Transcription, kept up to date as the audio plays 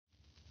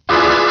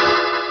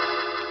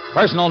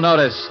Personal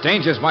notice.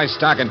 Danger's my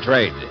stock and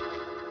trade.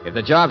 If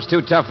the job's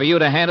too tough for you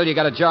to handle, you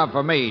got a job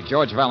for me,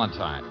 George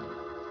Valentine.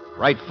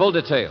 Write full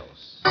details.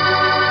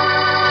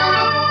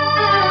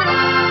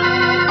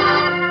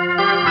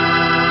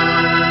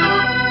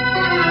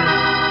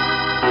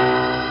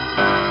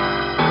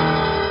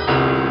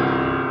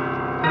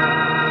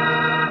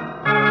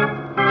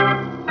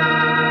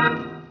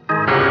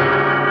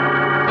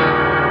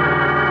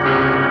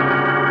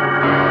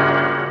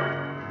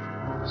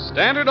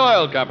 Standard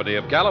Oil Company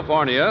of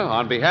California,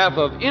 on behalf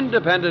of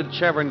independent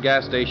Chevron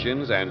gas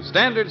stations and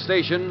standard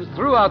stations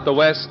throughout the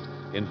West,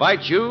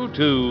 invites you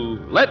to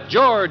Let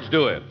George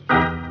Do It.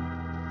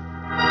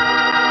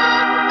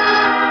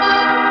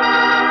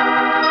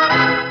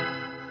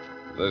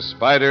 The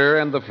Spider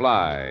and the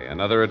Fly,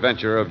 another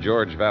adventure of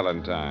George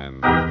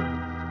Valentine.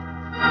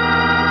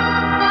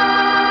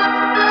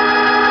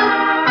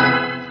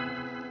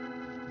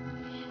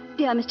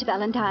 Dear Mr.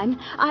 Valentine,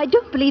 I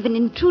don't believe in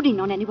intruding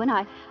on anyone.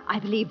 I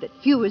believe that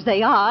few as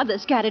they are, the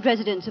scattered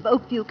residents of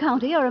Oakview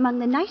County are among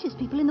the nicest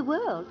people in the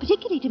world,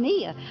 particularly to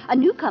me, a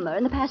newcomer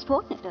in the past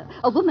fortnight,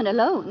 a woman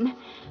alone.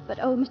 But,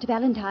 oh, Mr.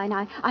 Valentine,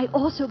 I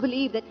also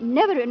believe that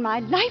never in my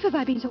life have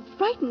I been so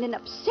frightened and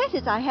upset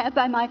as I have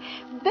by my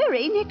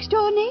very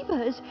next-door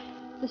neighbors.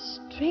 The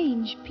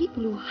strange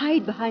people who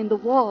hide behind the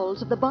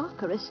walls of the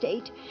Barker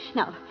estate.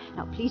 Now,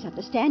 please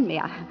understand me.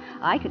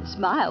 I can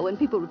smile when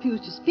people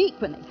refuse to speak,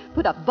 when they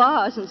put up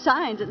bars and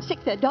signs and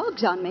sick their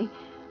dogs on me.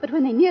 But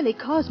when they nearly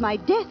cause my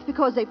death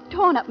because they've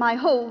torn up my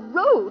whole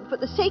road for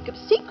the sake of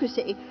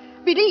secrecy,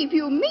 believe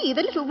you me,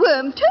 the little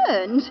worm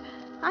turns.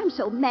 I'm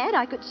so mad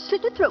I could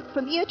slit a throat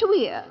from ear to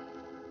ear.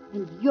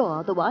 And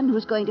you're the one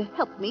who's going to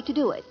help me to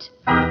do it.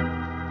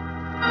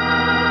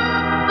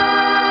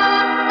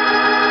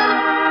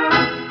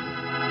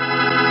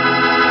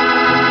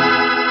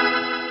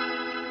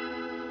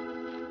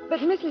 But,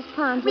 Mrs.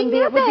 Ponsonby... Ring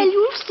their bell,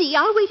 you'll see.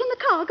 I'll wait in the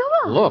car. Go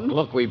on.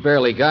 Look, we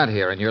barely got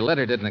here, and your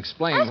letter didn't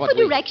explain As what for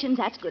directions,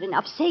 that's good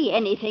enough. Say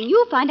anything.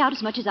 You'll find out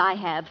as much as I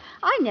have.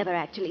 I never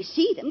actually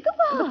see them. Go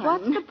on. But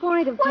what's the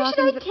point of Why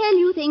talking... should I tell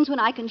you things when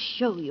I can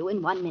show you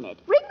in 1 minute?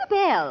 Ring the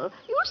bell.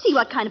 You'll see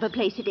what kind of a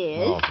place it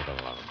is. Oh, for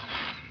the love of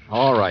God.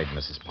 All right,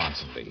 Mrs.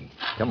 Ponsonby.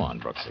 Come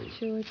on, Brooksy.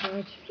 Sure,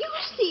 George.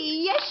 You'll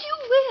see. Yes, you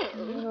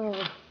will.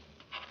 Oh,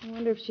 I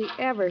wonder if she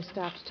ever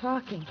stops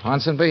talking.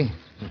 Ponsonby?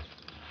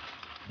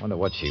 Wonder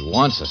what she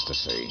wants us to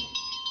see.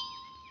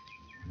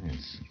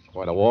 It's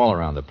quite a wall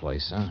around the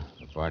place, huh?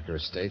 The Barker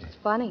estate. It's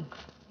funny.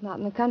 Not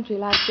in the country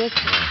like this.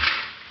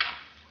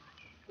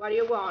 What do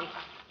you want?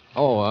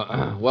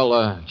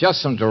 Oh,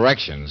 just some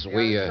directions.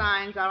 There are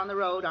signs out on the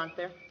road, aren't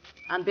there?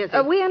 I'm busy.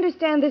 We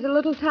understand there's a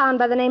little town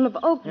by the name of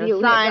Oakview. There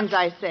are signs,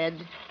 I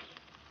said.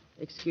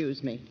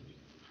 Excuse me.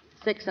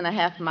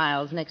 6.5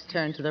 miles, next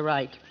turn to the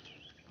right.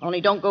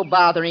 Only don't go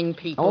bothering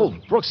people.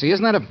 Oh, Brooksy,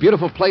 isn't that a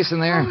beautiful place in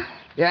there?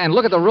 Yeah, and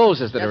look at the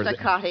roses that are... Just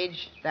a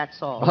cottage,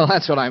 that's all. Well,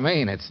 that's what I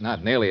mean. It's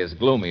not nearly as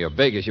gloomy or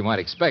big as you might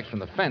expect from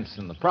the fence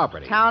and the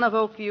property. Town of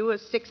Oakview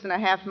is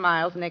 6.5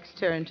 miles, next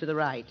turn to the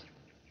right.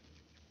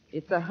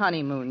 It's a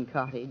honeymoon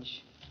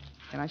cottage.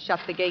 Can I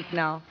shut the gate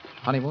now?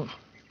 Honeymoon?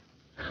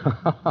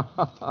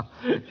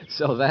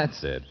 So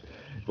that's it.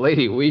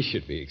 Lady, we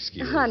should be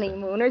excused.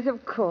 Honeymooners,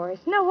 of course.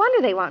 No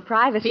wonder they want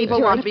privacy. People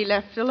George. want to be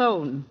left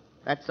alone,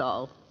 that's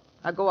all.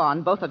 Now go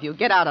on, both of you.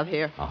 Get out of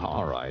here. Oh,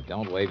 all right,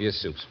 don't wave your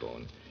soup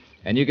spoon.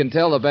 And you can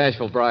tell the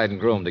bashful bride and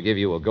groom to give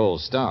you a gold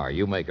star.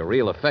 You make a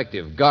real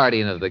effective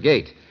guardian of the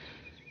gate.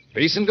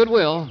 Peace and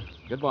goodwill.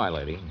 Goodbye,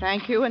 lady.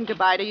 Thank you, and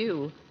goodbye to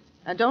you.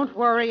 And don't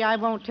worry, I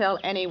won't tell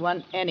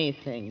anyone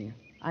anything.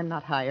 I'm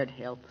not hired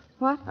help.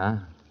 What? Huh?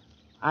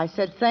 I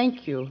said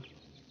thank you.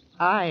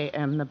 I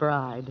am the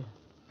bride.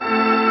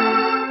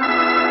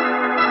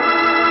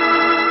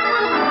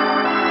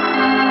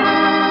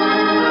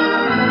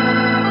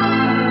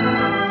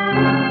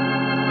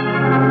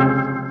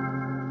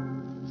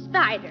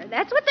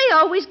 That's what they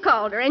always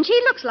called her, and she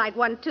looks like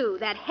one, too.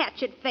 That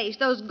hatchet face,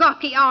 those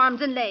gawky arms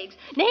and legs.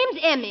 Name's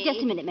Emmy.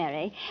 Just a minute,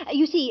 Mary.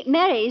 You see,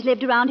 Mary's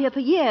lived around here for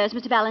years,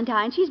 Mr.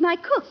 Valentine. She's my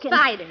cook.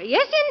 Spider.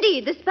 Yes,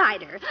 indeed, the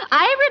Spider.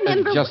 I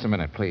remember... Just a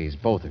minute, please,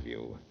 both of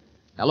you.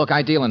 Now, look,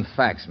 I deal in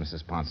facts,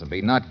 Mrs.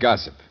 Ponsonby, not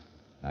gossip.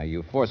 Now,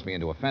 you forced me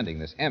into offending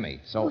this Emmy,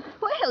 so...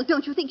 Well,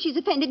 don't you think she's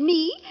offended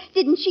me?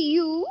 Didn't she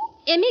you?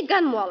 Emmy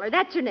Gunwaller,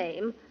 that's her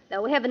name.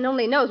 Though heaven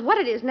only knows what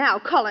it is now,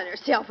 calling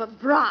herself a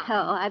bride.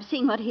 Oh, I've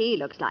seen what he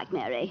looks like,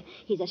 Mary.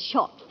 He's a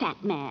short,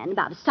 fat man,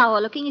 about as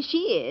sour-looking as she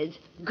is.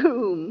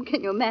 Groom,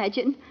 can you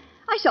imagine?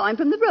 I saw him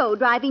from the road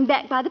driving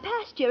back by the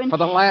pasture and... For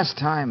the last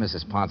time,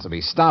 Mrs.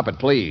 Ponsonby, stop it,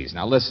 please.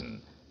 Now,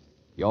 listen.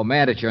 You're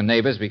mad at your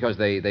neighbors because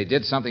they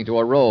did something to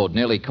a road,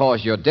 nearly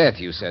caused your death,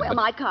 you said. Well,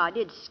 my car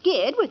did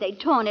skid where they'd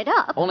torn it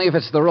up. Only if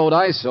it's the road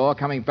I saw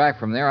coming back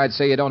from there, I'd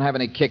say you don't have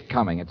any kick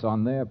coming. It's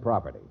on their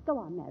property. Go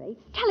on, Mary.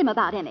 Tell him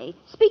about Emmy.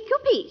 Speak your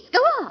piece. Go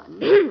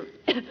on.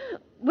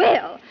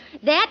 Well,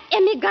 that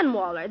Emmy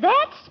Gunwaller,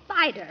 that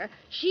Spider,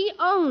 she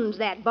owns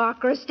that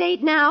Barker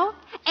estate now.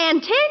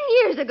 And 10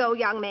 years ago,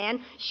 young man,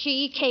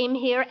 she came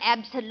here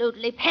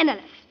absolutely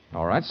penniless.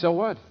 All right, so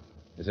what?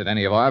 Is it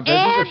any of our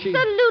business or she...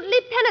 Absolutely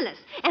penniless.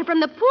 And from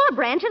the poor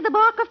branch of the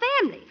Barker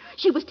family.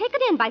 She was taken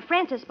in by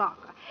Frances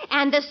Barker.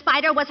 And the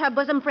spider was her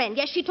bosom friend.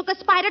 Yes, she took a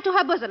spider to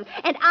her bosom.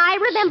 And I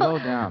remember... Slow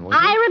down, will you?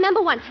 I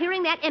remember once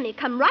hearing that Emmy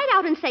come right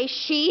out and say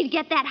she'd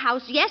get that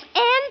house, yes,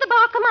 and the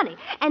Barker money.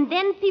 And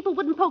then people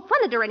wouldn't poke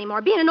fun at her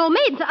anymore, being an old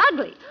maid so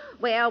ugly.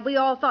 Well, we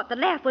all thought the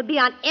laugh would be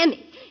on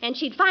Emmy. And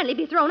she'd finally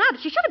be thrown out,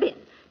 as she should have been.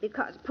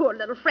 Because poor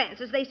little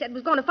Frances, they said,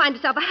 was going to find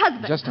herself a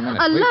husband. Just a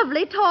minute, A please.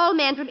 lovely, tall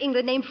man from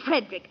England named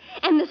Frederick.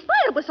 And the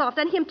spider was soft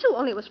on him, too,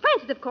 only it was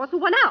Frances, of course, who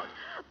won out.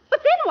 But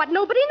then what?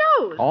 Nobody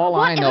knows. All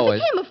I know Whatever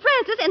is... became of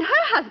Frances and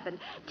her husband?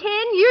 10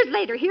 years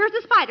later, here's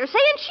the spider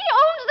saying she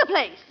owns the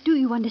place. Do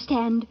you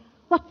understand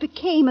what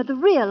became of the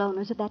real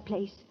owners of that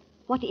place?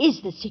 What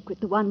is the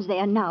secret the ones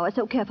there now are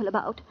so careful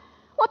about?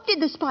 What did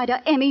the spider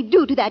Emmy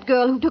do to that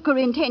girl who took her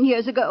in 10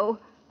 years ago?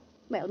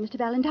 Well, Mr.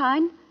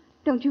 Valentine,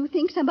 don't you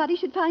think somebody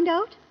should find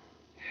out?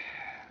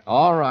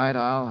 All right,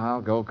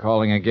 I'll go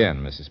calling again,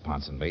 Mrs.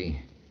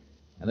 Ponsonby.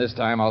 And this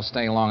time I'll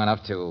stay long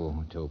enough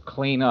to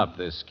clean up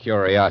this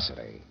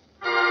curiosity.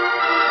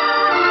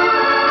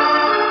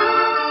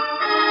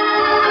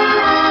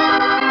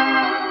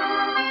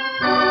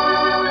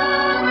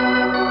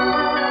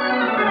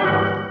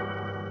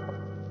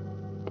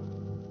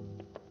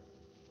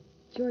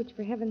 George,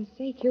 for heaven's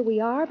sake, here we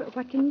are, but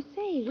what can you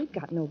say? We've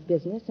got no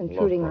business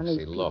intruding on these Brooksy,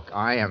 people. look,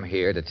 I am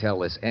here to tell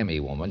this Emmy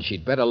woman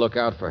she'd better look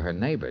out for her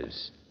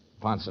neighbors.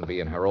 Ponsonby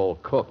and her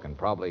old cook and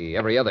probably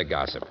every other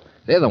gossip.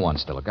 They're the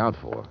ones to look out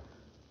for.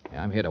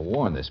 Yeah, I'm here to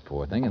warn this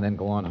poor thing and then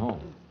go on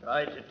home.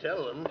 Try to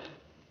tell them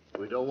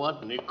we don't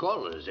want any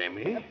callers,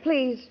 Emmy.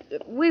 Please,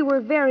 we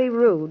were very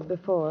rude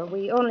before.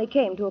 We only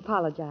came to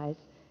apologize.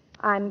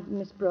 I'm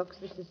Miss Brooks.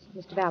 This is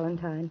Mr.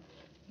 Valentine.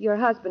 Your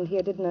husband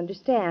here didn't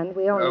understand.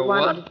 We only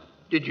wanted... What?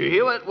 Did you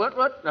hear it? What?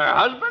 Her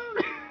husband?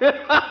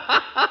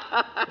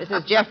 This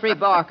is Jeffrey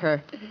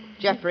Barker.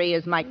 Jeffrey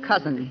is my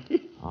cousin.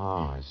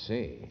 Oh, I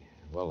see.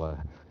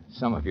 Well,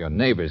 some of your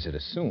neighbors had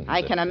assumed.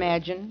 I can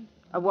imagine.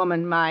 A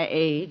woman my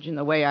age and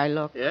the way I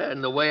look. Yeah,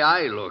 and the way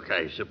I look,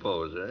 I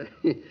suppose,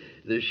 eh?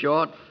 The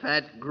short,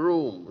 fat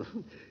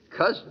groom.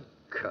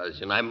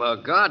 Cousin, I'm her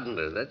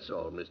gardener, that's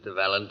all, Mr.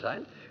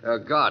 Valentine. Her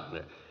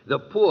gardener. The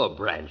poor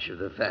branch of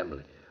the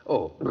family.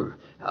 Oh,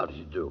 how do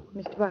you do?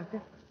 Mr.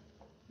 Barker?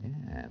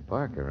 Yeah,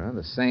 Barker, huh?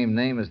 The same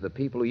name as the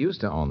people who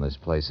used to own this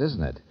place,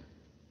 isn't it?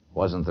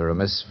 Wasn't there a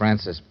Miss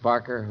Frances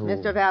Barker who...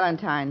 Mr.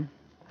 Valentine,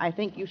 I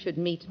think you should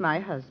meet my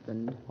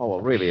husband. Oh,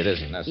 well, really, it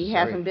isn't necessary. He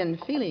hasn't been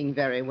feeling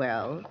very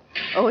well.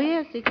 Oh,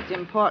 yes, it's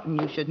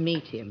important you should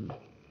meet him.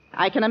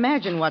 I can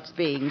imagine what's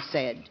being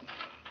said.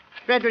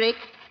 Frederick,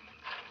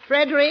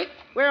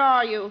 where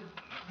are you?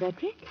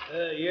 Frederick?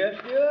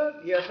 Yes, dear.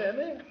 Yes,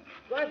 Emmy.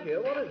 Right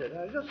here. What is it?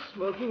 I was just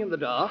smoking in the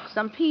dark.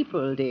 Some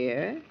people,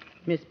 dear.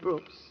 Miss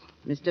Brooks,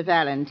 Mr.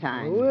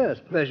 Valentine. Oh, yes.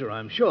 Pleasure,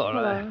 I'm sure.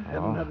 I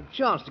haven't had a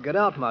chance to get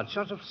out much.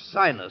 Such a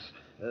sinus.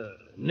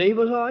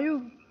 Neighbors, are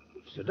you?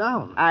 Sit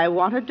down. I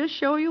wanted to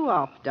show you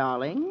off,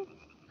 darling.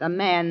 The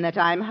man that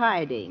I'm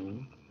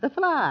hiding. The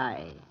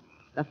fly.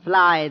 The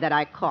fly that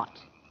I caught.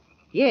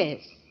 Yes,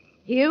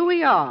 here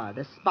we are,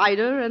 the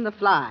spider and the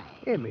fly.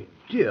 Emmy,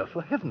 dear,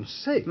 for heaven's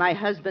sake. My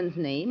husband's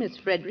name is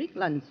Frederick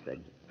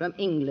Lunsford, from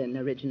England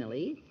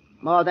originally,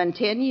 more than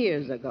 10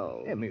 years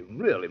ago. Emmy,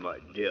 really, my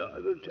dear.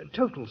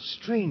 Total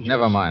stranger.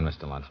 Never mind,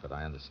 Mr. Lunsford,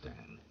 I understand.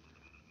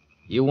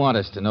 You want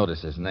us to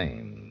notice his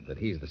name, that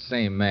he's the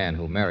same man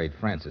who married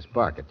Frances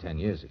Barker 10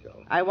 years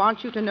ago. I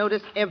want you to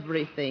notice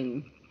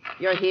everything.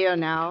 You're here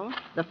now,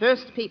 the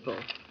first people.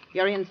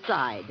 You're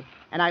inside,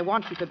 and I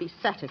want you to be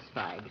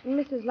satisfied.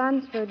 Mrs.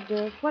 Lunsford,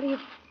 what do you...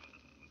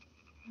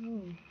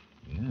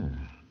 Yeah.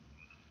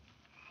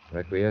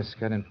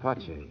 Requiescat in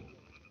pace.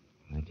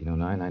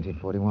 1909,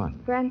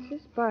 1941.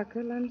 Frances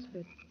Barker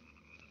Lunsford.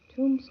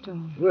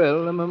 Tombstone.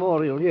 Well, a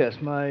memorial, yes.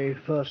 My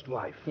first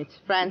wife. It's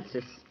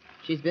Frances.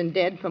 She's been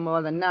dead for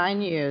more than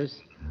 9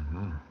 years.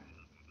 Uh-huh.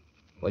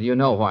 Well, you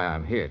know why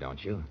I'm here,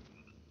 don't you?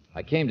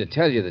 I came to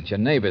tell you that your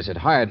neighbors had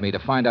hired me to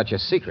find out your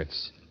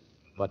secrets.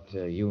 But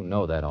you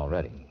know that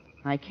already.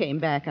 I came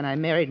back and I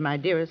married my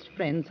dearest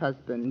friend's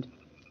husband.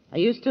 I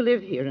used to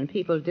live here and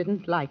people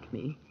didn't like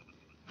me.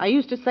 I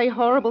used to say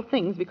horrible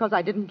things because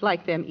I didn't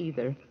like them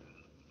either.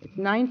 It's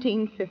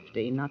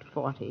 1950, not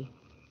 40.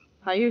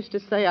 I used to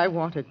say I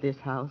wanted this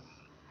house.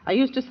 I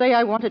used to say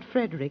I wanted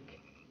Frederick.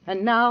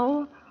 And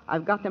now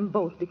I've got them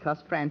both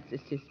because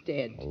Frances is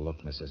dead. Well,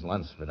 look, Mrs.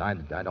 Lunsford, I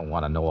don't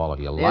want to know all of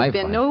your There's life.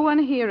 been no one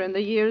here in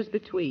the years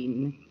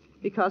between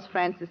because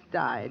Frances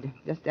died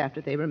just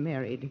after they were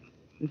married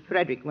and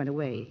Frederick went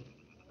away.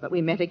 But we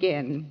met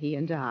again, he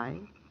and I,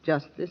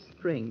 just this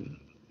spring.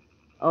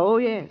 Oh,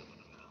 yes,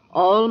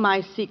 all my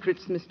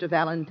secrets, Mr.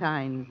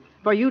 Valentine,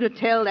 for you to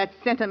tell that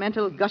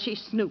sentimental, gushy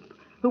snoop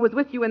who was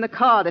with you in the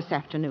car this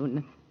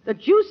afternoon. The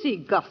juicy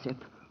gossip,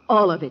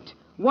 all of it,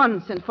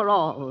 once and for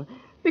all,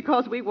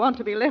 because we want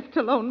to be left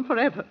alone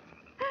forever.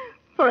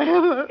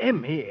 Forever.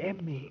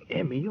 Emmy,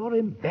 you're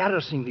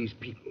embarrassing these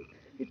people.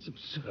 It's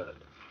absurd.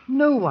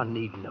 No one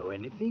need know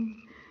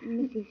anything.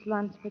 Mrs.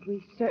 Lunsford,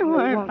 we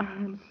certainly won't...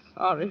 I'm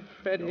sorry,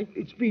 Freddie.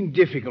 It's been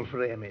difficult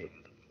for Emmy.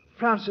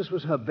 Francis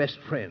was her best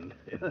friend.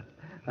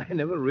 I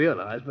never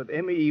realized, but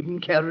Emmy even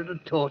carried a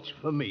torch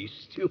for me.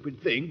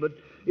 Stupid thing, but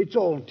it's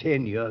all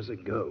 10 years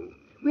ago.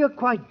 We are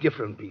quite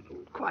different people.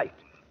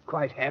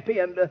 Quite happy,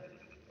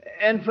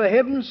 and for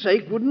heaven's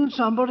sake, wouldn't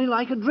somebody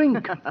like a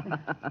drink?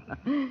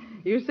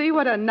 You see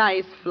what a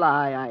nice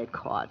fly I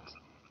caught.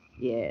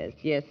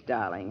 Yes,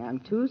 darling, I'm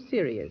too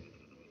serious.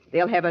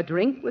 They'll have a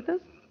drink with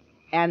us,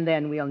 and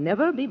then we'll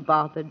never be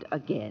bothered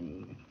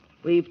again.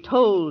 We've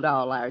told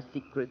all our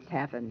secrets,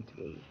 haven't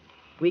we?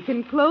 We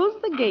can close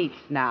the gates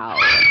now.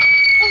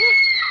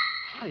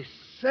 I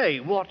say,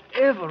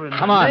 whatever in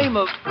Come the on. name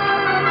of...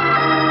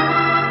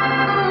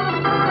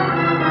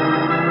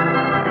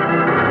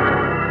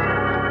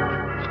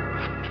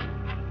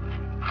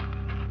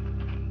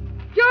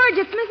 George,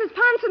 it's Mrs.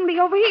 Ponsonby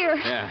over here.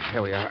 Yeah,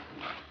 here we are.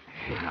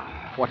 Hey,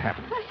 now, what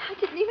happened? I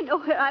didn't even know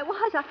where I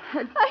was.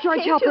 I George,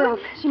 came help to... her up.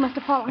 She must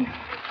have fallen.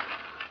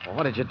 Well,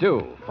 what did you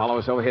do? Follow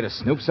us over here to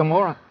snoop some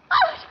more?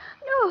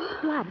 No.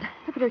 Blood.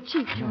 Look at her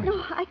cheek, George. No,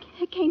 I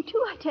came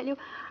to, I tell you.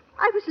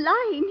 I was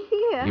lying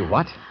here. You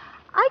what?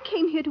 I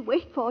came here to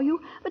wait for you,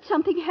 but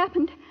something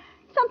happened.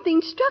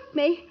 Something struck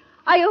me.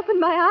 I opened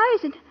my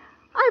eyes, and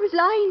I was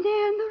lying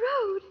there in the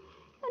road,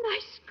 and I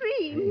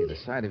screamed. Hey, the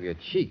side of your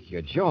cheek,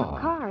 your jaw.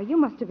 Car. You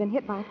must have been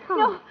hit by a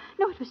car.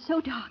 No, it was so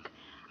dark.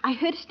 I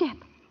heard a step.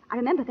 I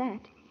remember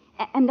that.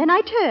 And then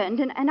I turned,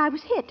 and I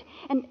was hit.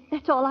 And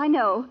that's all I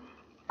know.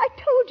 I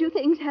told you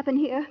things happen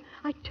here.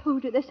 I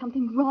told you there's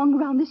something wrong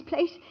around this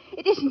place.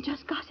 It isn't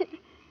just gossip.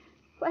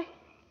 Why,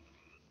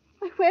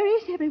 where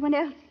is everyone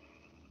else?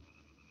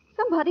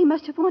 Somebody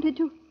must have wanted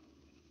to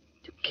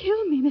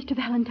kill me, Mr.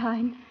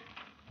 Valentine.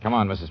 Come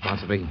on, Mrs.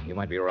 Ponsonby. You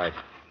might be right.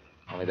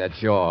 Only that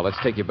jaw. Let's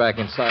take you back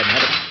inside and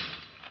have it...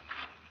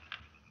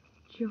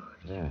 George,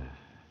 Yeah.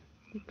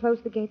 they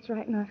closed the gates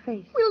right in our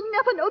face. We'll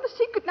never know the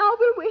secret now,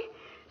 will we?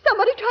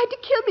 Somebody tried to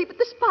kill me, but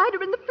the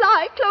spider and the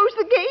fly closed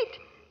the gate.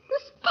 The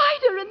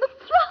spider and the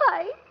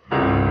fly.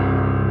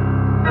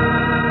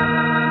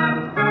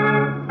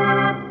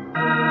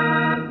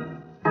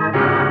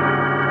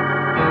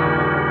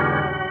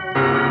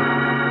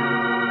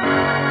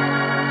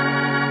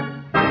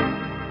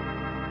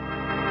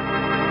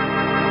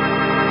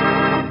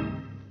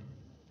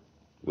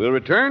 We'll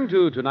return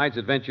to tonight's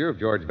adventure of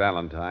George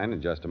Valentine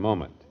in just a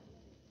moment.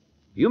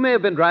 You may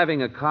have been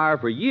driving a car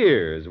for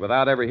years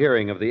without ever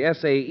hearing of the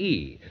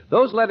SAE.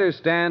 Those letters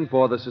stand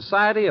for the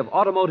Society of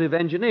Automotive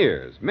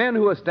Engineers, men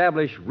who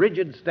establish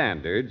rigid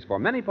standards for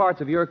many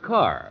parts of your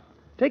car.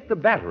 Take the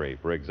battery,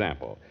 for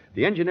example.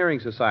 The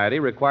Engineering Society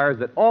requires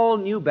that all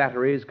new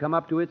batteries come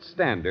up to its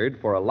standard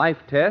for a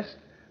life test,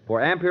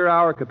 for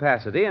ampere-hour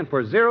capacity, and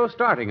for zero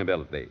starting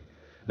ability.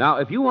 Now,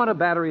 if you want a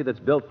battery that's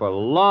built for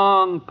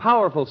long,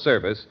 powerful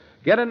service,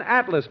 get an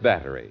Atlas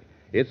battery.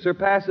 It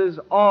surpasses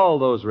all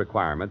those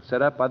requirements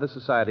set up by the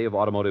Society of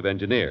Automotive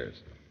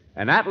Engineers.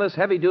 An Atlas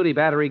heavy-duty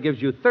battery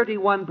gives you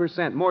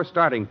 31% more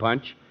starting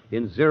punch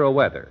in zero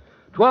weather,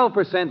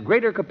 12%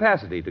 greater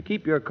capacity to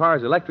keep your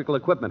car's electrical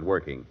equipment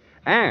working,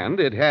 and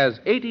it has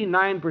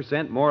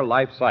 89% more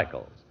life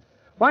cycles.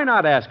 Why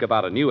not ask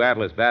about a new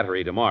Atlas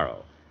battery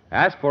tomorrow?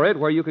 Ask for it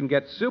where you can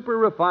get super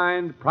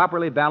refined,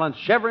 properly balanced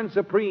Chevron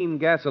Supreme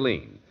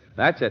gasoline.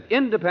 That's at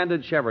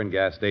independent Chevron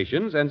gas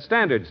stations and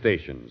standard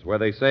stations where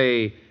they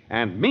say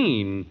and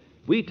mean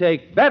we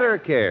take better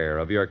care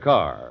of your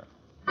car.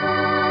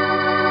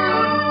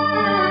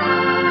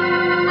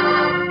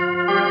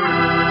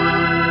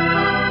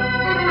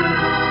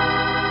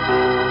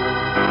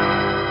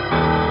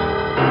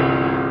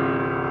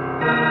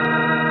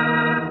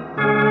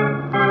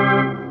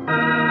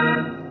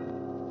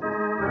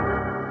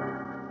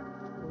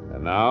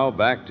 And now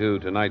back to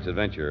tonight's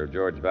adventure of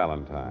George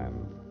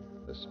Valentine.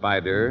 The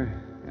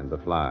spider and the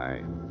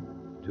fly.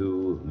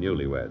 Two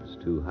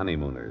newlyweds, two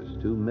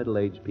honeymooners, two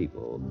middle-aged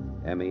people,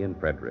 Emmy and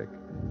Frederick.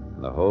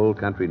 And the whole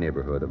country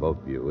neighborhood of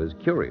Oakview is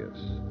curious.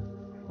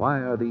 Why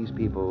are these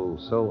people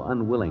so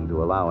unwilling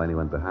to allow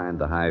anyone behind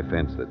the high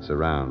fence that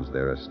surrounds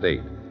their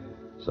estate?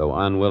 So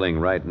unwilling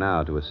right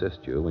now to assist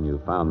you when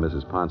you found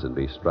Mrs.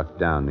 Ponsonby struck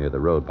down near the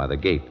road by the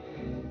gate.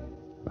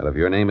 Well, if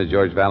your name is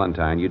George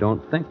Valentine, you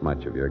don't think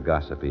much of your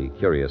gossipy,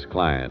 curious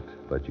client,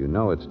 but you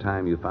know it's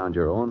time you found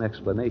your own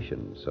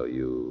explanation, so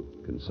you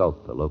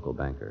consult the local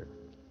banker.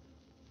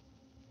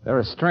 They're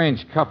a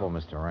strange couple,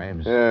 Mr.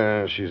 Ames.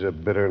 Yeah, she's a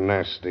bitter,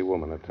 nasty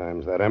woman at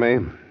times, that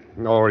Emmy.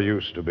 Or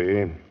used to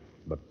be.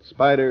 But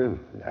Spider,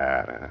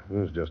 nah, it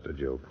was just a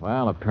joke.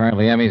 Well,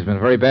 apparently Emmy's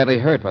been very badly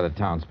hurt by the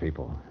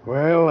townspeople.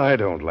 Well, I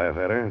don't laugh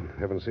at her.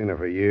 Haven't seen her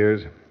for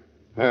years.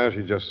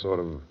 She's just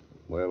sort of,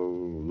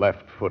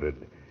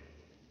 left-footed.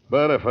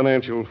 But a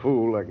financial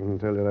fool, I can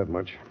tell you that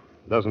much.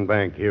 Doesn't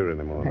bank here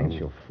anymore.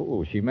 Financial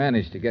fool. She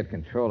managed to get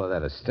control of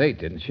that estate,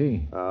 didn't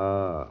she?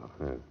 Ah,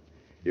 yeah.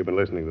 You've been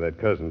listening to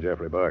that cousin,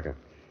 Jeffrey Barker.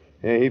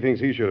 Yeah, he thinks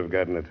he should have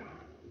gotten it.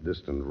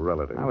 Distant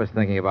relative. I was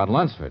thinking about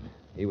Lunsford.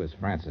 He was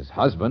Francis'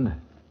 husband.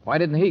 Why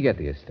didn't he get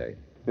the estate?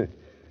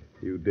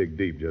 You dig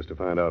deep just to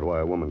find out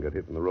why a woman got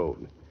hit in the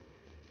road.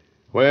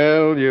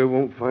 Well, you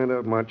won't find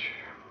out much.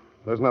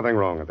 There's nothing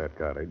wrong at that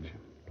cottage.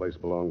 The place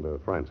belonged to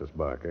Francis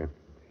Barker.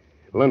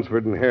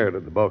 Lunsford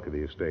inherited the bulk of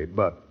the estate,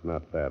 but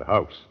not that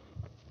house.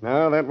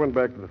 Now, that went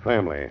back to the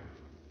family.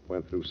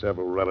 Went through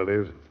several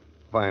relatives.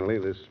 Finally,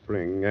 this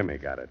spring, Emmy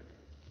got it.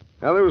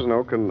 Now, there was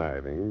no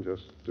conniving,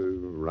 just a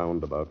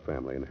roundabout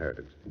family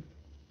inheritance.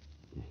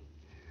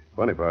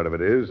 Funny part of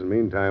it is, in the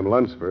meantime,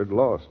 Lunsford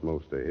lost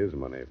most of his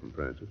money from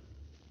Francis.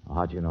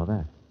 How'd you know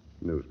that?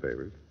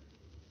 Newspapers.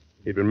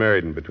 He'd been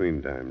married in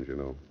between times, you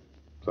know.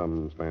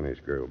 Some Spanish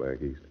girl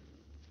back east.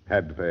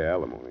 Had to pay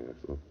alimony,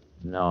 that's all.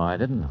 No, I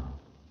didn't know.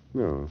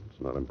 No,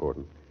 it's not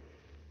important.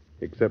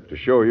 Except to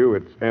show you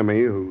it's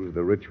Emmy who's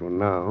the rich one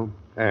now,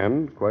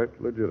 and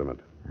quite legitimate.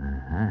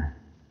 Uh-huh.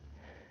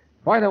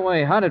 By the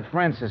way, how did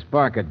Francis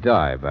Barker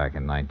die back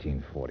in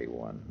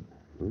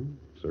 1941?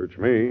 Search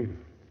me.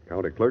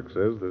 County clerk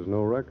says there's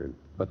no record.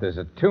 But there's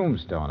a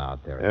tombstone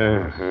out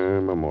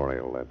there.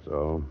 Memorial, that's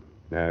all.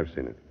 I've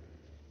seen it.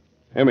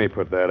 Emmy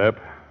put that up.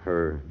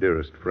 Her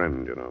dearest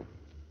friend, you know.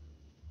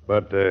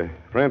 But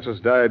Francis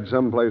died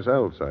someplace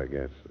else, I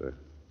guess.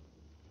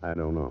 I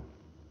don't know.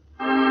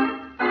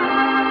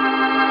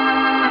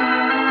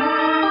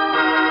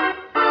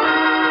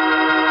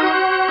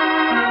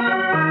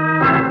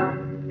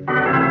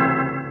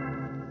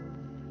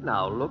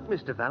 Now, look,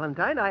 Mr.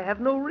 Valentine, I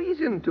have no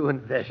reason to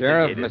investigate.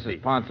 Sheriff,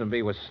 Mrs.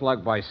 Ponsonby was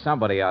slugged by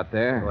somebody out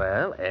there.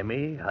 Well,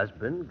 Emmy,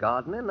 husband,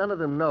 Gardner, none of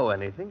them know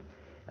anything.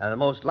 And the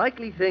most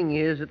likely thing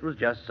is it was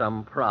just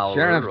some prowler.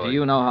 Sheriff, do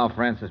you know how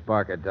Francis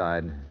Barker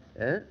died?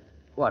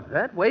 What,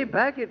 that? Way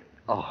back at...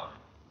 Oh,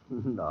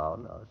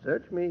 no,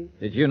 search me.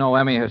 Did you know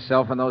Emmy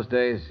herself in those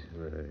days?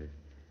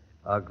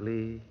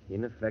 Ugly,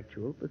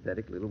 ineffectual,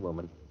 pathetic little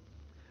woman.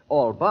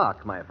 All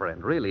bark, my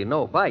friend, really,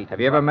 no bite. Have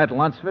you ever met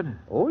Lunsford?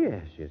 Oh,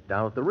 yes, she's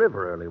down at the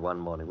river early one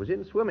morning. Was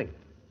in swimming.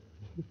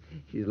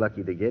 She's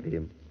lucky to get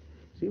him.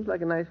 Seems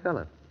like a nice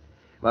fella.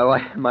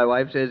 My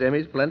wife says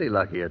Emmy's plenty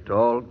lucky. A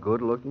tall,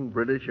 good-looking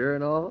Britisher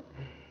and all.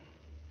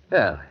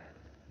 Well,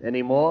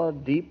 any more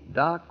deep,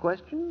 dark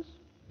questions?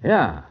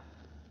 Yeah.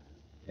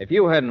 If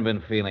you hadn't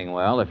been feeling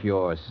well, if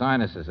your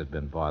sinuses had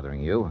been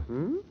bothering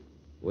you,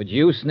 would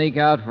you sneak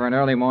out for an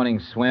early morning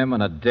swim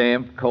in a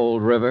damp,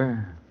 cold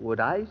river?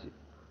 Would I?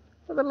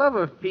 For the love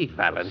of Pete,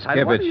 Valentine.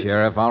 Skip it,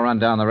 Sheriff. I'll run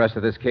down the rest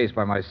of this case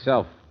by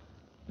myself.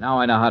 Now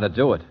I know how to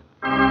do it.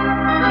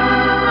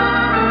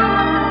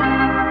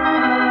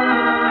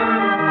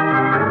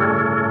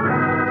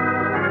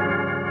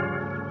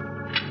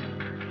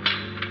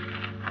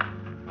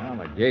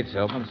 Gate's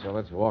open, so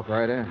let's walk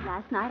right in.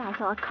 Last night I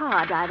saw a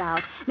car drive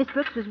out. Miss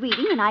Brooks was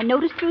reading, and I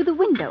noticed through the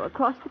window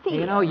across the field.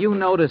 You know, you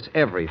notice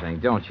everything,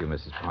 don't you,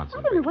 Mrs. Ponsonby?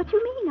 I don't know what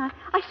you mean.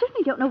 I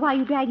certainly don't know why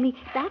you dragged me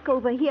back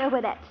over here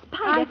where that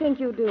spider... I think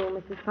you do,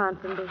 Mrs.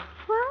 Ponsonby.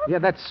 What? Yeah,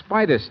 that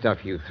spider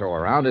stuff you throw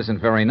around isn't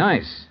very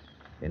nice.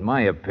 In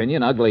my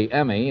opinion, ugly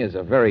Emmy is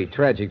a very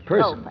tragic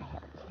person. Oh, for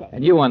heaven's sake.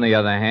 And you, on the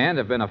other hand,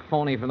 have been a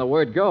phony from the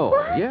word go.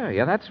 What?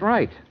 Yeah, that's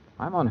right.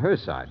 I'm on her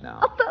side now.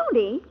 A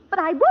phony? But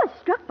I was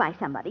struck by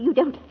somebody. You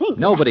don't think...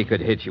 Nobody could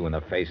hit you in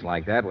the face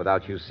like that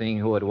without you seeing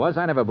who it was.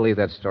 I never believed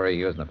that story of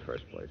yours in the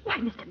first place. Why,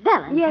 Mr.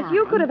 Valentine... Yes,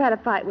 you could have had a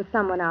fight with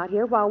someone out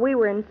here while we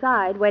were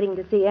inside waiting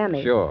to see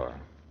Emmy. Sure.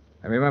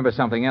 And remember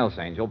something else,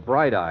 Angel.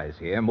 Bright Eyes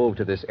here moved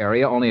to this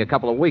area only a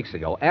couple of weeks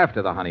ago,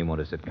 after the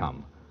honeymooners had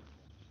come.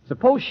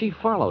 Suppose she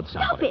followed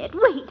Stop somebody. it.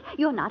 Wait.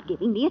 You're not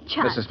giving me a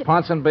chance. Mrs.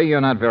 Ponsonby, you're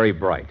not very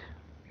bright.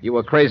 You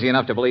were crazy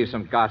enough to believe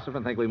some gossip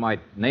and think we might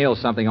nail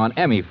something on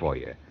Emmy for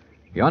you.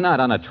 You're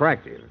not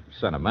unattractive,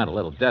 sentimental, a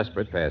little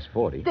desperate, past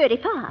 40.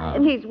 35.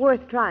 And he's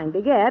worth trying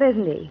to get,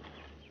 isn't he?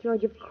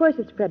 George, of course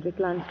it's Frederick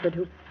Lunsford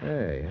who...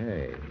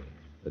 Hey.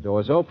 The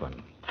door's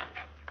open.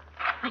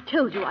 I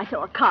told you I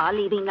saw a car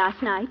leaving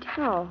last night.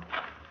 Oh.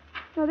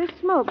 No, there's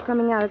smoke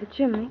coming out of the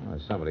chimney. Oh,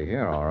 there's somebody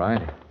here, all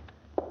right.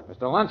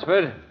 Mr.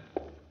 Lunsford.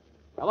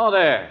 Hello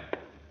there.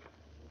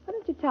 Why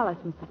don't you tell us,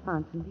 Mrs.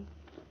 Ponsonby?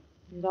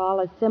 Is it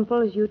all as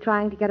simple as you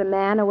trying to get a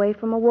man away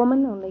from a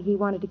woman, only he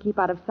wanted to keep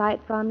out of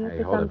sight from you Hey,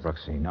 for hold some... it,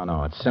 Brooksy.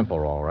 No, it's simple,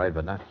 all right,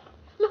 but not...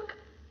 Look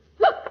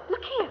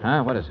here.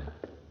 Huh? What is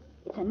it?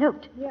 It's a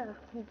note. Yeah.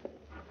 It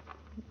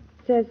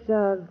says,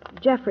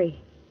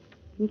 Jeffrey,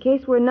 in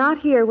case we're not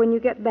here when you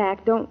get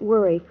back, don't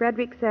worry.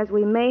 Frederick says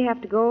we may have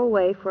to go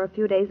away for a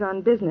few days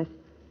on business.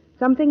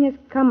 Something has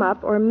come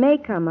up, or may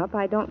come up,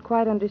 I don't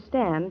quite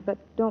understand, but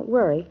don't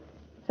worry.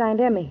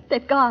 Signed, Emmy.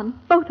 They've gone.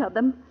 Both of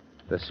them.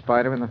 The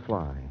spider and the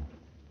fly.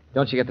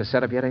 Don't you get the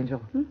setup yet,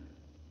 Angel?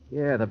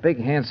 Yeah, the big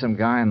handsome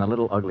guy and the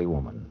little ugly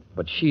woman.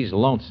 But she's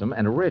lonesome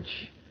and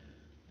rich.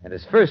 And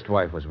his first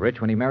wife was rich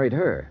when he married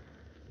her.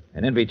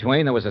 And in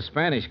between, there was a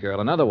Spanish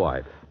girl, another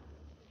wife.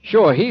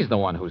 Sure, he's the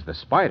one who's the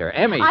spider.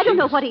 Emmy, I don't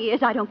know what he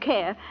is. I don't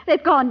care.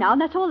 They've gone now,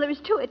 and that's all there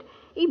is to it.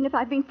 Even if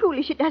I've been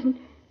foolish, it doesn't...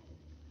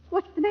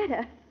 What's the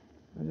matter?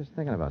 I'm just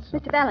thinking about something.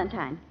 Mr.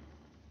 Valentine.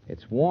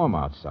 It's warm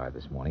outside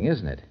this morning,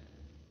 isn't it?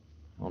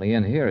 Only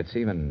in here, it's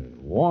even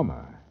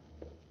warmer.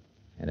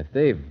 And if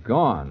they've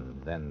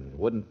gone, then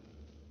wouldn't...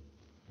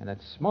 And that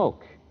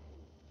smoke.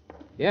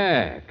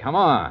 Yeah, come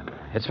on.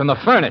 It's from the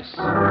furnace.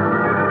 Oh,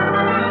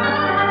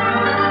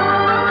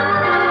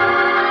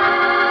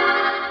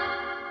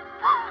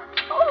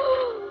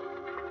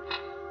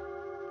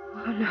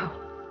 no.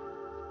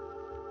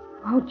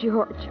 Oh,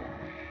 George.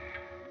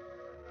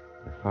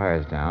 The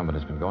fire's down, but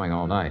it's been going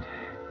all night.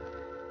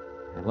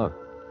 And look,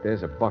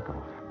 there's a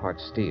buckle, part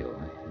steel.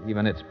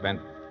 Even it's bent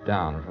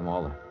down from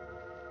all the...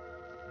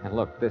 And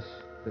look, this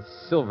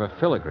silver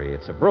filigree,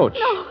 it's a brooch.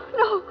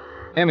 No.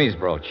 Emmy's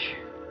brooch.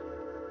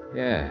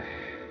 Yeah,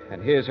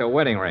 and here's her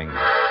wedding ring.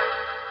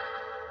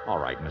 All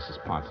right, Mrs.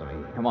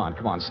 Ponsonby. Come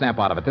on, snap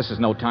out of it. This is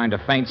no time to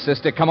faint,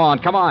 sister. Come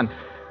on.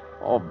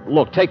 Oh,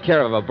 look, take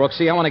care of her,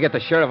 Brooksy. I want to get the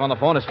sheriff on the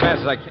phone as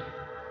fast as I can.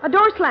 A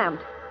door slammed.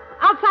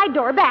 Outside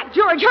door, back.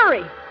 George,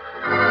 hurry.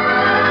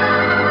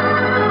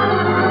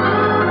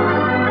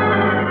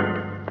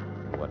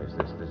 What is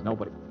this? There's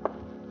nobody.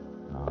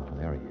 Oh,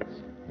 there he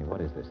is. Hey,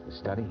 what is this? The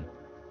study?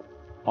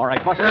 All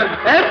right, Buster.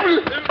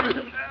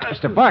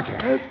 Mr.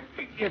 Barker.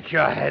 Get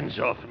your hands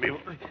off me.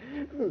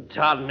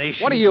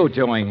 Tarnation. What are you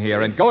doing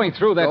here and going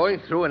through that... Going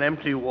through an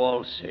empty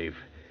wall safe.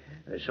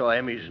 I saw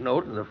Emmy's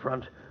note in the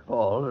front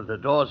hall. The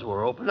doors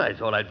were open. I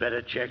thought I'd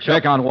better check.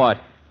 Check on what?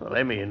 Well,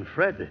 Emmy and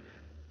Fred.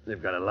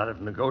 They've got a lot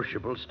of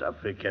negotiable stuff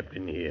they kept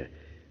in here.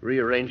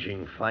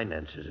 Rearranging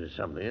finances or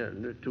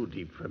something. They're too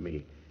deep for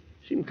me.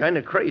 Seemed kind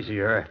of crazy,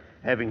 her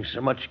having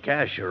so much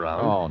cash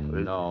around.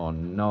 Oh,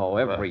 no.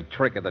 Every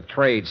trick of the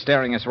trade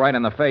staring us right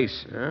in the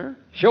face. Huh?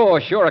 Sure.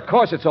 Of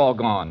course it's all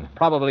gone.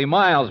 Probably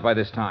miles by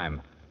this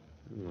time.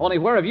 Only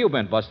where have you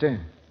been,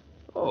 Buster?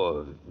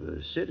 Oh,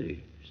 the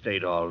city.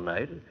 Stayed all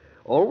night.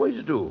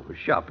 Always do for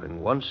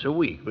shopping once a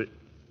week. But,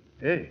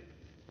 hey,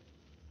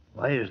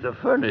 why is the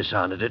furnace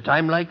on at a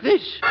time like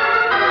this?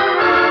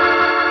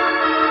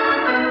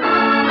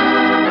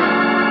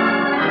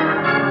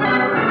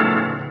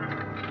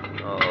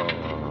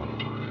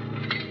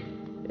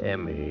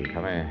 Emmy.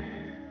 Come here.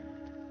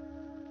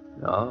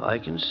 No, I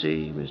can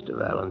see, Mr.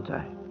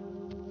 Valentine.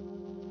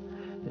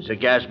 There's a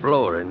gas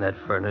blower in that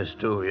furnace,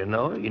 too, you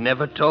know. He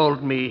never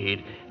told me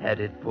he'd had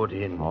it put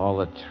in. All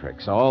the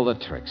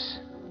tricks.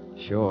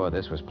 Sure,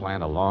 this was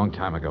planned a long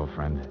time ago,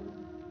 friend.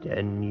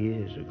 10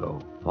 years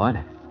ago. What?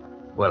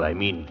 Well, I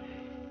mean,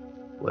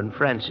 when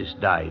Francis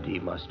died, he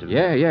must have...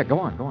 Yeah, go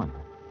on.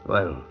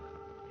 Well,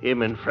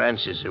 him and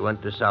Francis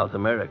went to South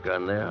America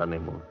on their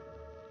honeymoon.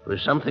 There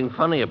was something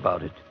funny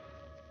about it.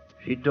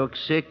 She took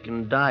sick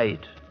and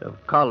died of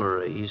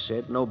cholera, he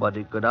said.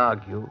 Nobody could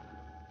argue.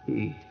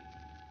 He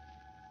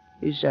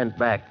sent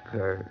back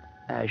her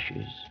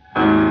ashes.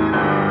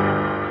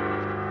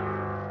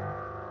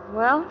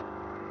 Well,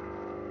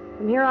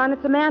 from here on,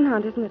 it's a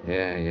manhunt, isn't it?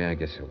 Yeah, I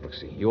guess so,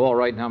 Brooksy. You all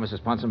right now,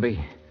 Mrs.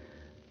 Ponsonby?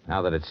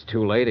 Now that it's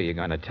too late, are you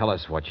going to tell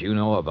us what you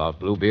know about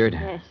Bluebeard?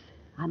 Yes,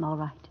 I'm all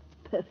right.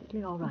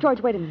 Perfectly all right.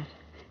 George, wait a minute.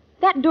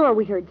 That door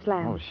we heard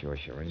slam. Oh, sure,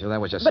 Angel.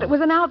 That was just... But it was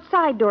an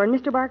outside door, and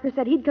Mr. Barker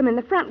said he'd come in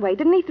the front way.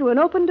 Didn't he, through an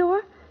open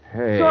door?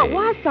 Hey. So it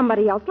was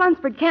somebody else.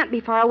 Lunsford can't be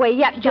far away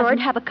yet, He George. doesn't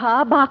have a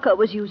car. Barker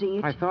was using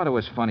it. I thought it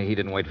was funny he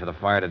didn't wait for the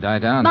fire to die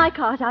down. My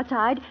car's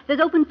outside. There's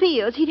open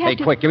fields. He'd have Hey,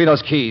 to... quick, give me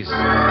those keys.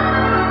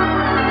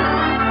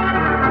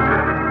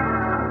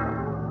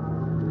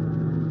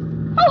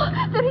 Oh,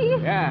 there he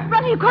is. Yeah.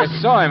 Running across...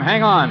 I saw him.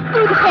 Hang on.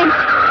 Through the fence.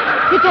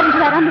 He'll get into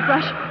that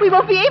underbrush. We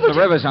won't be able The to...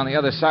 river's on the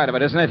other side of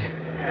it, isn't it?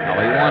 Oh,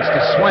 he wants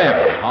to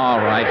swim. All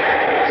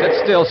right.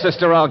 Sit still,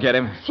 sister. I'll get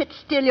him. Sit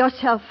still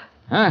yourself.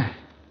 Huh?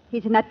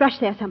 He's in that brush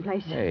there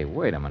someplace. Hey,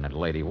 wait a minute,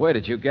 lady. Where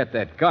did you get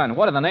that gun?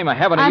 What in the name of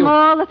heaven are I'm you...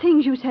 all the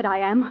things you said I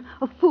am.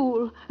 A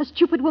fool. A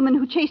stupid woman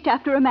who chased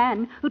after a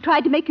man. Who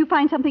tried to make you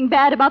find something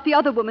bad about the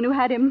other woman who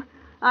had him.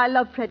 I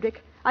love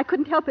Frederick. I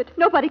couldn't help it.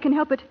 Nobody can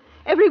help it.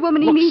 Every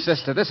woman he Look, meets...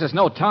 sister, this is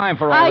no time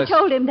for all I this...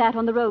 told him that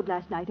on the road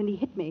last night, and he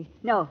hit me.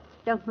 No,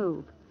 don't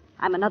move.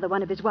 I'm another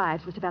one of his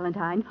wives, Mr.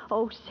 Valentine.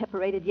 Oh,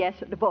 separated, yes,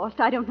 or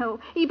divorced, I don't know.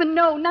 Even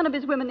know. None of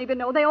his women even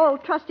know. They all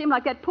trust him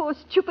like that poor,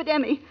 stupid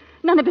Emmy.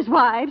 None of his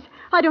wives.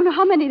 I don't know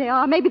how many there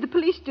are. Maybe the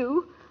police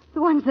do.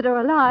 The ones that are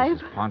alive.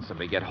 Mrs.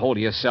 Ponsonby, get hold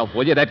of yourself,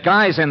 will you? That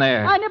guy's in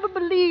there. I never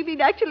believed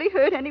he'd actually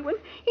hurt anyone.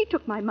 He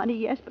took my money,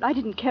 yes, but I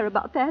didn't care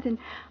about that. And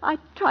I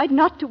tried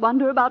not to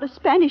wonder about a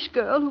Spanish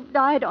girl who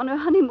died on her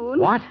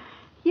honeymoon. What?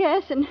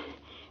 Yes, and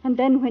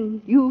then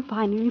when you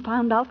finally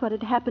found out what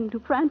had happened to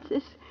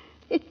Francis,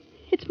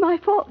 it's my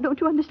fault, don't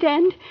you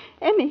understand?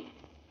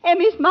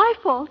 Emmy's my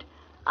fault.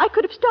 I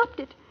could have stopped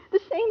it. The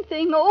same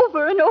thing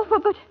over and over,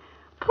 but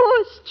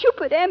poor,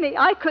 stupid Emmy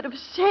I could have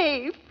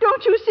saved.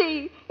 Don't you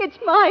see? It's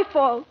my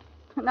fault.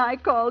 And I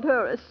called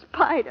her a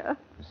spider.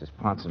 Mrs.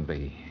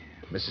 Ponsonby.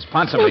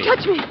 Don't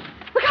touch me.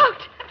 Look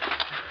out.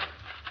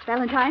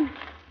 Valentine,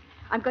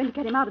 I'm going to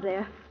get him out of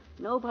there.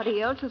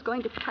 Nobody else is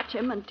going to touch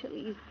him until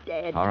he's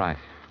dead. All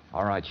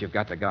right, you've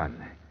got the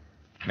gun.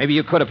 Maybe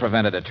you could have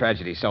prevented a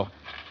tragedy, so...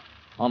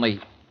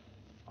 Only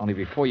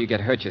before you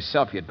get hurt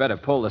yourself, you'd better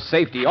pull the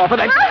safety off of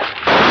that...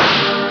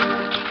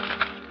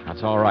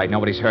 That's all right.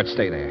 Nobody's hurt.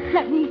 Stay there.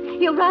 Let me.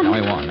 He'll run.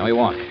 No, he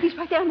won't. He's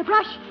right there in the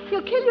brush.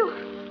 He'll kill you.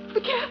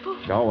 Be careful.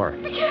 Don't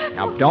worry. Be careful.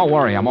 Now, don't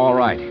worry. I'm all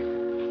right.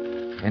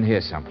 In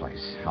here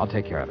someplace. I'll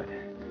take care of it.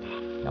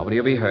 Nobody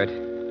will be hurt.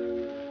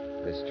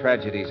 This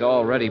tragedy's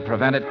already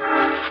prevented.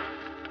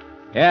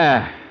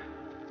 Yeah,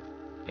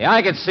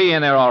 I can see you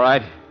in there all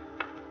right.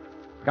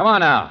 Come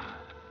on now.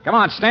 Come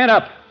on, stand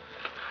up.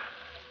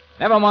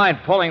 Never mind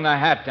pulling the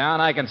hat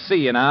down. I can see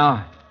you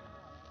now.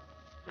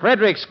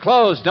 Frederick's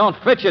clothes don't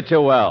fit you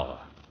too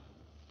well.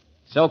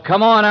 So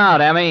come on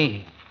out,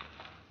 Emmy.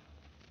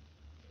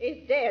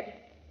 He's dead.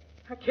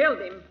 I killed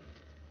him.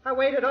 I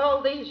waited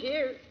all these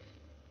years,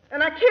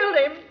 and I killed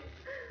him.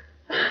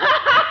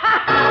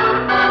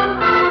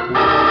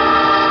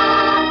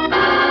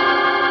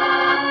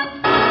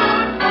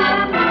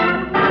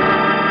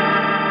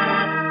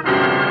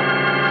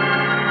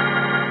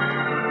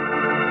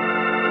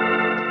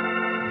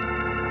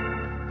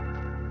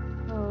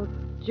 Oh,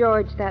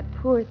 George, that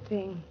poor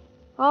thing.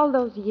 All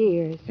those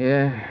years.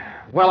 Yeah.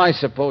 Well, I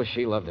suppose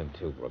she loved him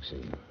too,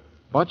 Brooksy.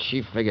 But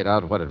she figured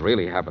out what had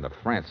really happened to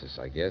Francis,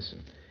 I guess.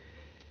 And,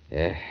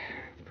 yeah,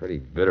 pretty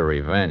bitter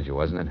revenge,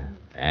 wasn't it?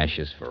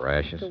 Ashes for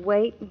ashes. To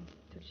wait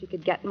until she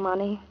could get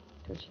money,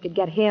 until she could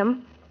get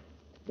him.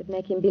 It'd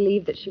make him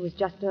believe that she was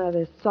just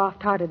another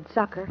soft-hearted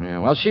sucker. Yeah,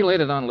 well, she laid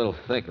it on a little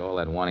thick, all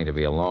that wanting to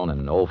be alone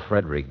and old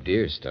Frederick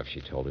Deere stuff she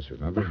told us,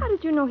 remember? But how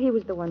did you know he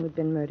was the one who'd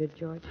been murdered,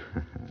 George?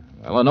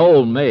 Well, an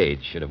old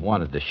maid should have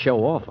wanted to show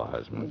off a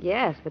husband.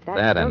 Yes, but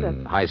that and sort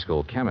of... high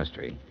school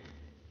chemistry.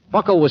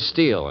 Buckle was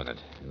steel in it,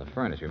 in the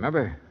furnace,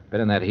 remember? Been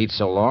in that heat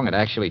so long it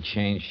actually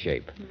changed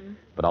shape. Mm-hmm.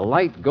 But a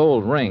light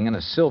gold ring and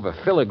a silver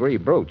filigree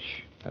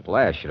brooch. At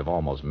last should have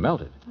almost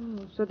melted.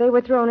 Oh, so they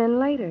were thrown in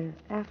later,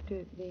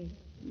 after the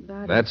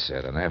body. That's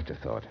it, an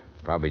afterthought.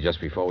 Probably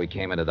just before we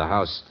came into the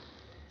house.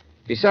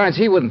 Besides,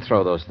 he wouldn't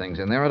throw those things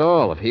in there at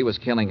all. If he was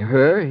killing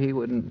her, he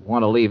wouldn't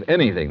want to leave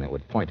anything that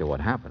would point to what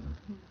happened.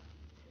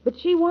 But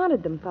she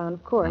wanted them found,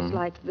 of course,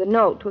 like the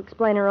note to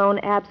explain her own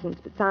absence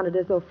that sounded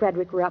as though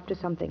Frederick were up to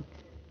something.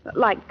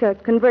 Like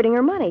converting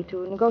her money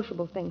to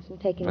negotiable things and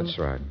taking That's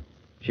them. right.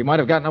 She might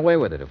have gotten away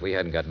with it if we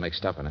hadn't got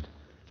mixed up in it.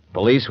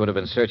 Police would have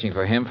been searching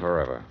for him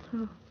forever.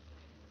 Oh,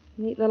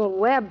 neat little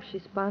web she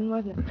spun,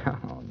 wasn't it?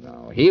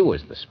 No. He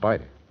was the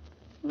spider.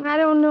 I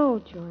don't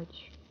know,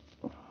 George.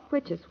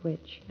 Which is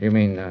which? You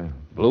mean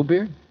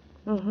Bluebeard?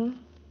 Mm-hmm.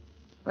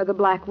 Or the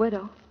Black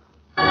Widow.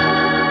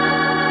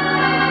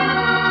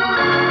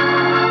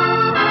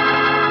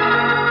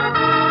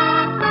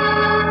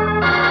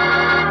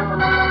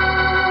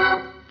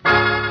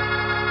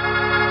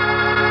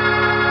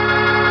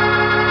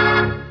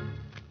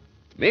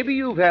 Maybe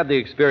you've had the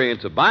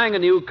experience of buying a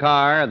new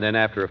car and then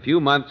after a few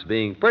months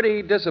being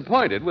pretty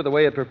disappointed with the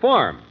way it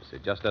performs.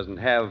 It just doesn't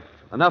have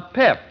enough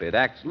pep. It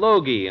acts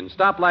logy in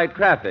stoplight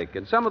traffic,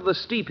 and some of the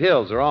steep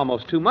hills are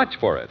almost too much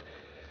for it.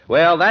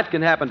 Well, that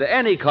can happen to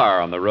any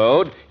car on the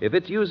road if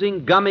it's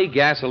using gummy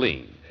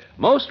gasoline.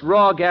 Most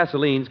raw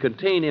gasolines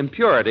contain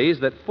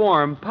impurities that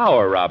form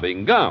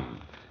power-robbing gum.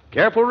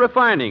 Careful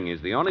refining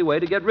is the only way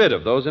to get rid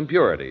of those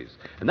impurities.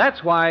 And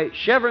that's why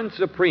Chevron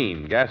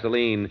Supreme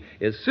gasoline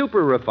is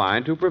super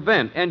refined to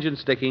prevent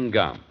engine-sticking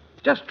gum.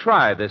 Just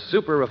try this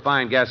super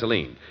refined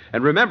gasoline.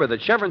 And remember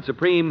that Chevron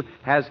Supreme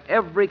has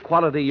every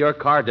quality your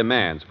car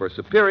demands for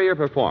superior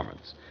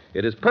performance.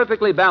 It is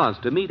perfectly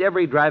balanced to meet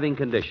every driving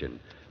condition.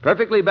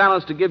 Perfectly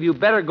balanced to give you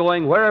better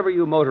going wherever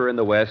you motor in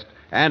the West,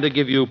 and to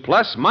give you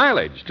plus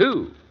mileage,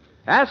 too.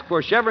 Ask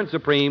for Chevron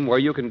Supreme where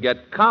you can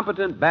get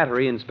competent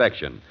battery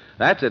inspection.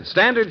 That's at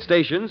standard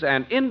stations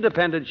and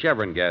independent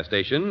Chevron gas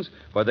stations,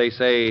 where they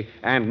say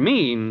and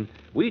mean,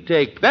 we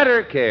take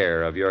better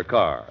care of your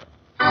car.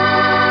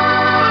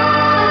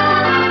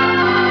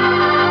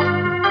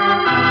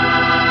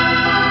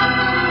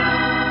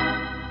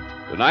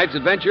 Tonight's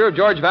adventure of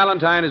George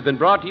Valentine has been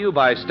brought to you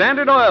by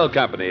Standard Oil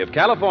Company of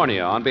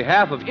California on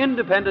behalf of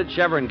independent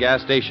Chevron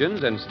gas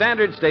stations and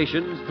standard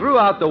stations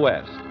throughout the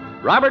West.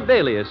 Robert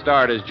Bailey is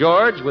starred as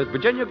George with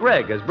Virginia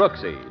Gregg as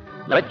Brooksy.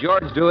 Let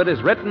George Do It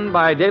is written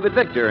by David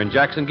Victor and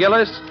Jackson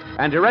Gillis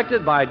and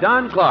directed by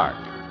Don Clark.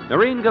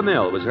 Noreen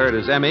Gamil was heard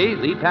as Emmy,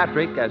 Lee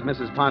Patrick as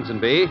Mrs.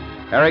 Ponsonby,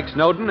 Eric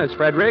Snowden as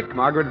Frederick,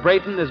 Margaret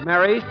Brayton as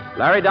Mary,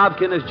 Larry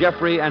Dobkin as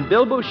Jeffrey, and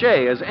Bill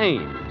Boucher as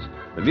Ames.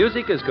 The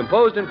music is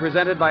composed and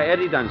presented by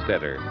Eddie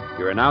Dunstetter.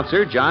 Your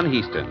announcer, John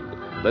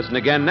Heaston. Listen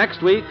again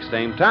next week,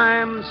 same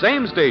time,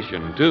 same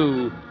station,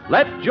 to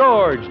Let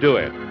George Do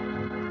It.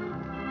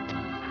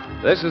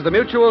 This is the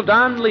Mutual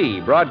Don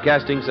Lee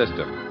Broadcasting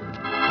System.